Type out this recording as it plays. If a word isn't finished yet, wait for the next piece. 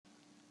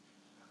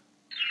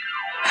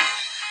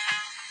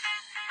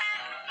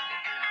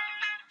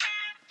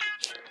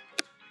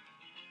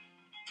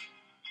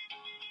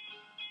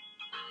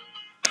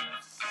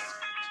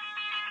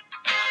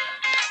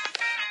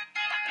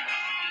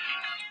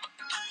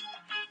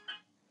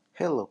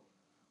Hello,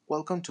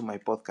 welcome to my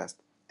podcast.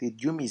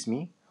 Did you miss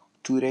me?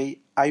 Today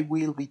I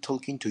will be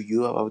talking to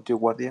you about the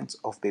Guardians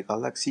of the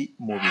Galaxy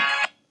movie.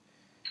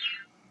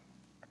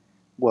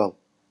 Well,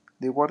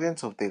 the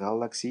Guardians of the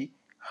Galaxy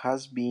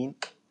has been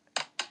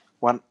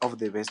one of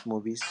the best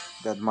movies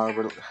that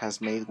Marvel has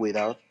made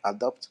without a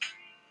doubt.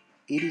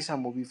 It is a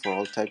movie for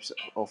all types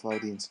of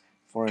audience,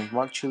 from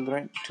small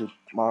children to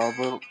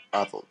Marvel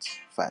adults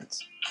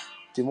fans.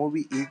 The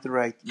movie is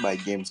directed by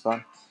James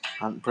Gunn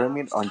and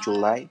premiered on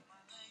July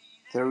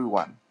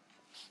 31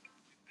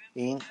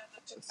 in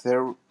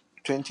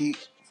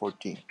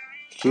 2014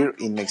 here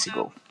in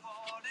Mexico.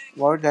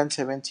 More than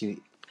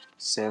 $77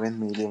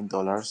 million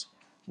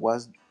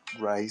was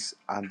raised,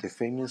 and the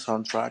famous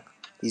soundtrack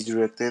is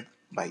directed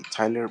by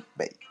Tyler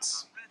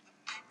Bates.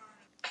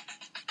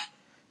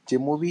 The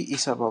movie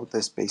is about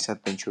a space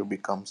adventure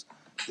becomes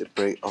the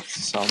prey of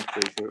some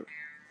treasure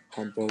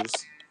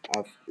hunters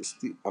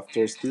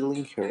after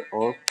stealing her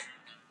orb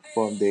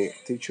from the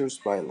teacher's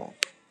violin.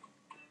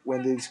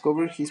 When they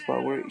discover his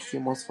power, he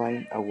must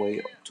find a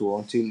way to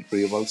until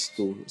rivals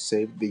to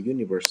save the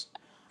universe.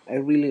 I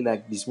really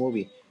like this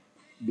movie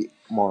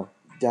more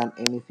than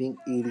anything.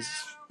 It is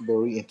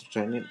very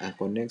entertaining and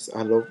connects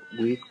a lot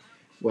with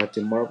what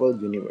the Marvel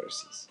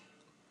Universe is.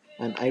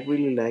 And I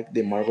really like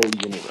the Marvel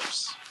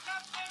Universe.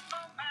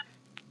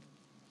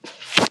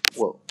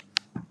 Well,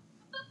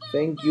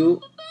 thank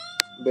you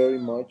very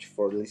much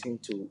for listening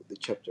to the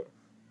chapter.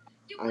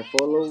 And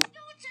follow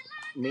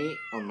me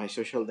on my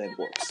social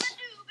networks.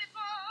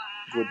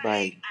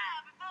 Goodbye.